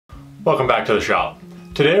Welcome back to the shop.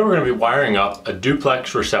 Today we're going to be wiring up a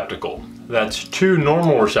duplex receptacle. That's two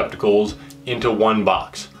normal receptacles into one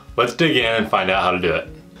box. Let's dig in and find out how to do it.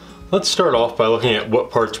 Let's start off by looking at what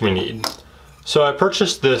parts we need. So I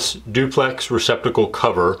purchased this duplex receptacle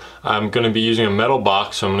cover. I'm going to be using a metal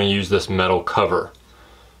box, so I'm going to use this metal cover.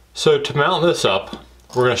 So to mount this up,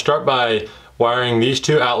 we're going to start by wiring these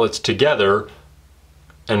two outlets together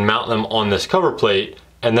and mount them on this cover plate,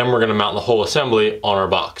 and then we're going to mount the whole assembly on our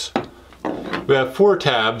box. We have 4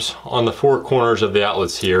 tabs on the 4 corners of the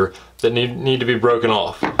outlets here that need to be broken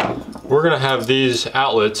off. We're going to have these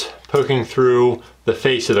outlets poking through the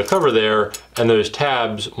face of the cover there, and those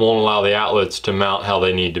tabs won't allow the outlets to mount how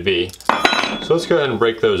they need to be. So let's go ahead and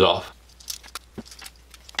break those off.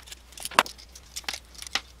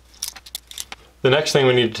 The next thing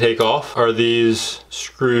we need to take off are these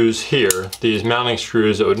screws here, these mounting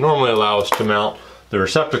screws that would normally allow us to mount the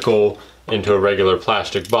receptacle into a regular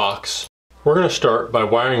plastic box. We're going to start by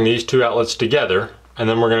wiring these two outlets together, and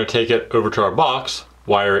then we're going to take it over to our box,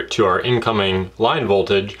 wire it to our incoming line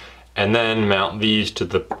voltage, and then mount these to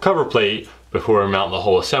the cover plate before we mount the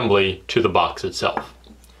whole assembly to the box itself.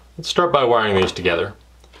 Let's start by wiring these together.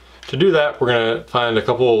 To do that, we're going to find a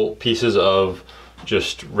couple pieces of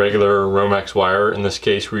just regular Romex wire. In this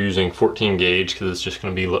case, we're using 14 gauge because it's just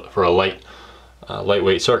going to be for a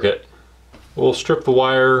lightweight circuit. We'll strip the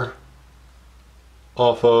wire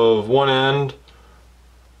off of one end.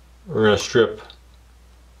 We're going to strip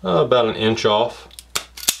about an inch off,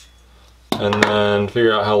 and then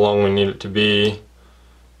figure out how long we need it to be.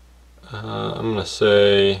 I'm going to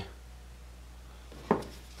say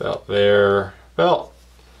about there, about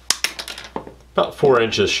 4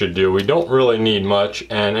 inches should do. We don't really need much,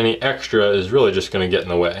 and any extra is really just going to get in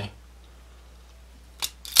the way.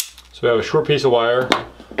 So we have a short piece of wire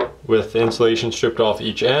with the insulation stripped off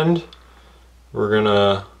each end. We're going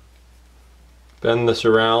to bend this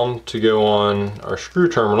around to go on our screw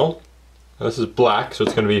terminal. Now, this is black, so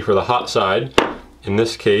it's going to be for the hot side. In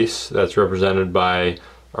this case, that's represented by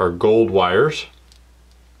our gold wires,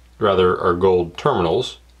 rather our gold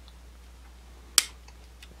terminals.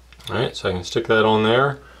 Alright, so I can stick that on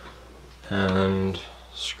there and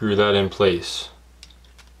screw that in place.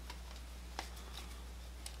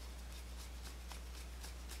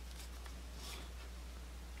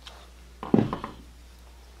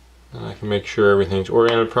 And I can make sure everything's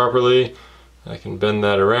oriented properly. I can bend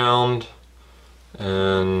that around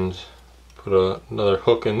and put another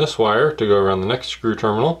hook in this wire to go around the next screw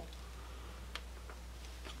terminal.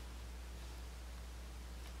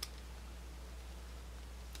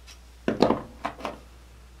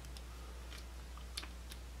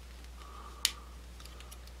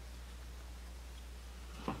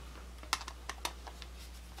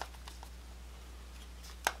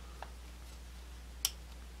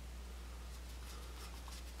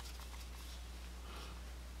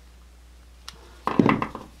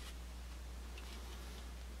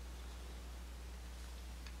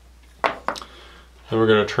 Then we're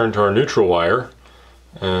going to turn to our neutral wire,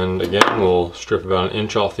 and again we'll strip about an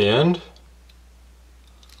inch off the end.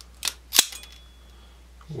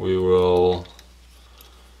 We will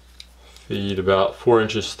feed about 4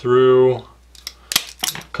 inches through,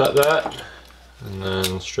 cut that, and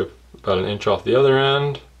then strip about an inch off the other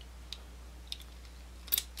end.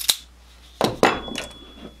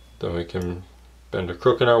 Then we can bend a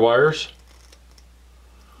crook in our wires.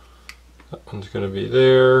 That one's going to be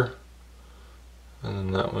there. And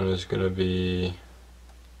then that one is going to be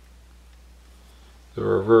the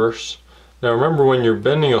reverse. Now remember, when you're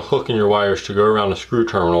bending a hook in your wires to go around a screw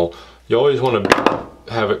terminal, you always want to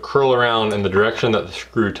have it curl around in the direction that the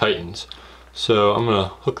screw tightens. So I'm going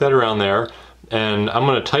to hook that around there, and I'm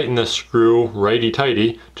going to tighten this screw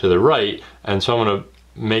righty-tighty to the right, and so I'm going to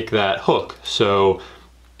make that hook so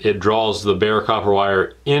it draws the bare copper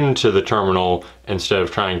wire into the terminal instead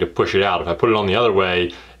of trying to push it out. If I put it on the other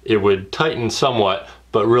way, it would tighten somewhat,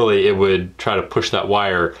 but really it would try to push that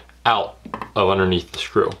wire out of underneath the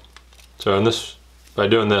screw. So by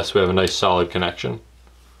doing this, we have a nice solid connection.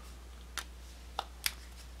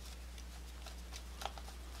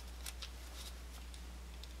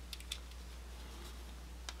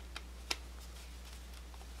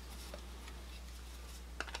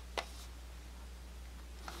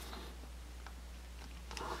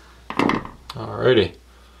 Alrighty.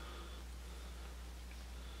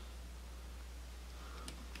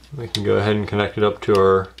 We can go ahead and connect it up to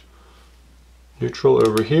our neutral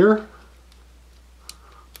over here.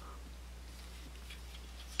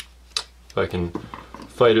 If I can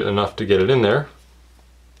fight it enough to get it in there.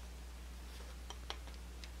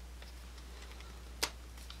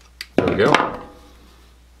 There we go.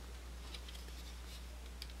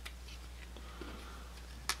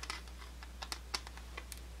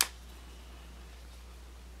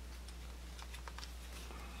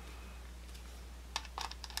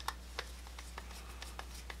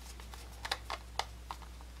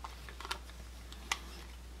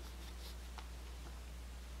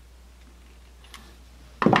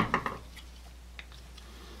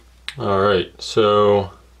 Alright, so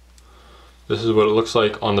this is what it looks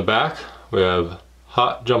like on the back. We have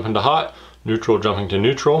hot jumping to hot, neutral jumping to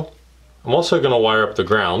neutral. I'm also going to wire up the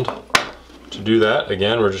ground. To do that,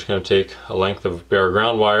 again, we're just going to take a length of bare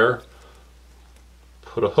ground wire,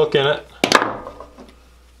 put a hook in it.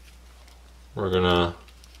 We're going to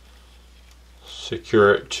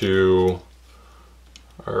secure it to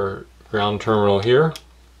our ground terminal here.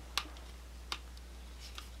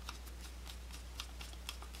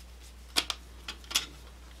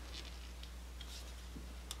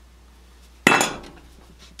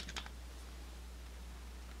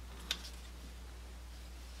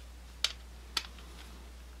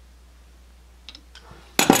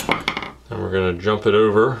 And we're going to jump it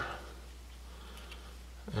over,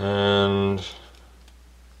 and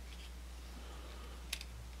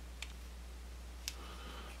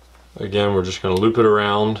again we're just going to loop it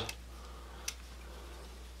around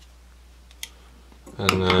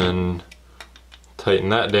and then tighten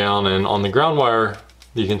that down. And on the ground wire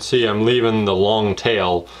you can see I'm leaving the long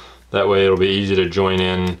tail, that way it'll be easy to join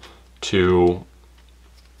in to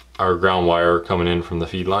our ground wire coming in from the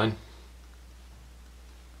feed line.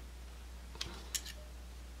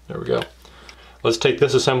 There we go. Let's take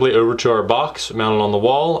this assembly over to our box mounted on the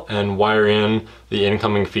wall and wire in the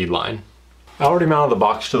incoming feed line. I already mounted the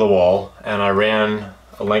box to the wall, and I ran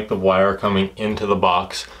a length of wire coming into the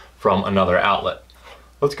box from another outlet.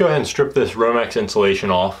 Let's go ahead and strip this Romex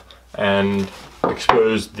insulation off and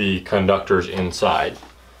expose the conductors inside.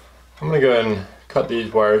 I'm going to go ahead and cut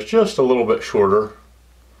these wires just a little bit shorter,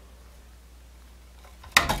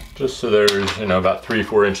 just so there's, you know, about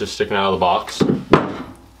 3-4 inches sticking out of the box.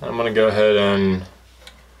 I'm going to go ahead and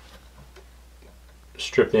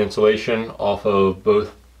strip the insulation off of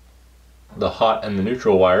both the hot and the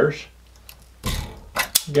neutral wires.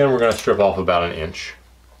 Again, we're going to strip off about 1 inch.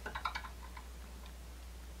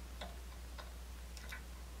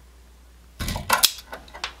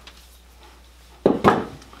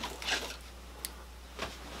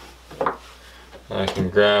 I can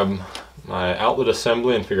grab my outlet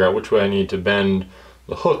assembly and figure out which way I need to bend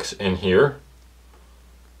the hooks in here.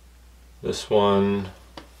 This one,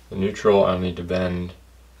 the neutral, I'll need to bend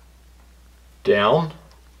down.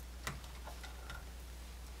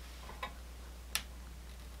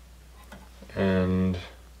 And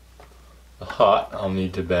the hot, I'll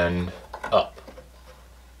need to bend up.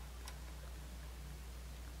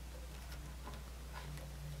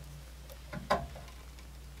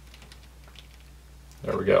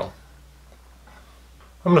 There we go.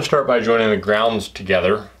 I'm going to start by joining the grounds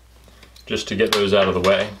together, just to get those out of the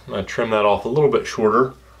way. I'm going to trim that off a little bit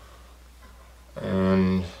shorter,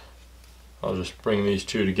 and I'll just bring these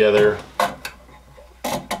two together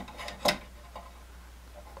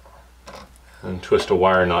and twist a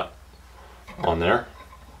wire nut on there.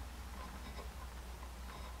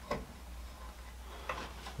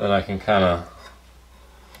 Then I can kind of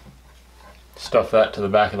stuff that to the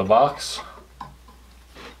back of the box.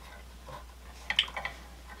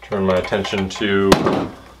 Turn my attention to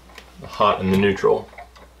the hot and the neutral.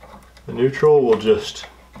 The neutral will just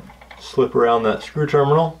slip around that screw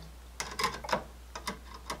terminal,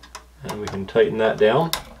 and we can tighten that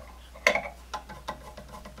down.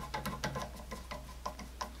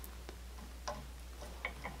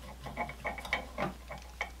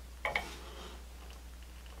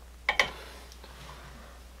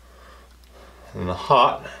 And the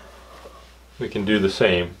hot, we can do the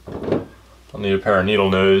same. I'll need a pair of needle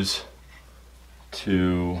nose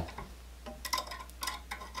to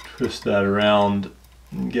twist that around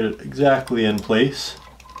and get it exactly in place.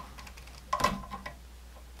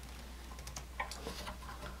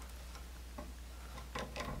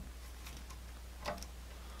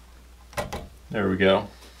 There we go.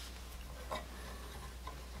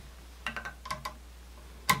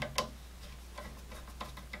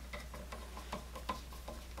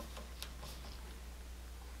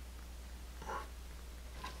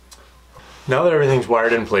 Now that everything's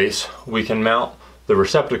wired in place, we can mount the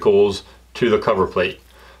receptacles to the cover plate.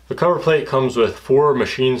 The cover plate comes with 4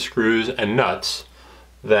 machine screws and nuts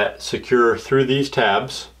that secure through these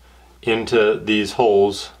tabs into these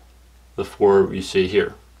holes, the 4 you see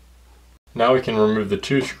here. Now we can remove the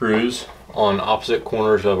 2 screws on opposite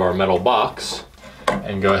corners of our metal box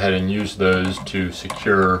and go ahead and use those to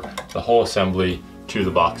secure the whole assembly to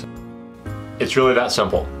the box. It's really that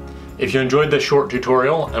simple. If you enjoyed this short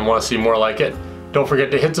tutorial and want to see more like it, don't forget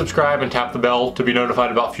to hit subscribe and tap the bell to be notified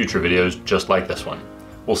about future videos just like this one.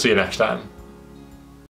 We'll see you next time.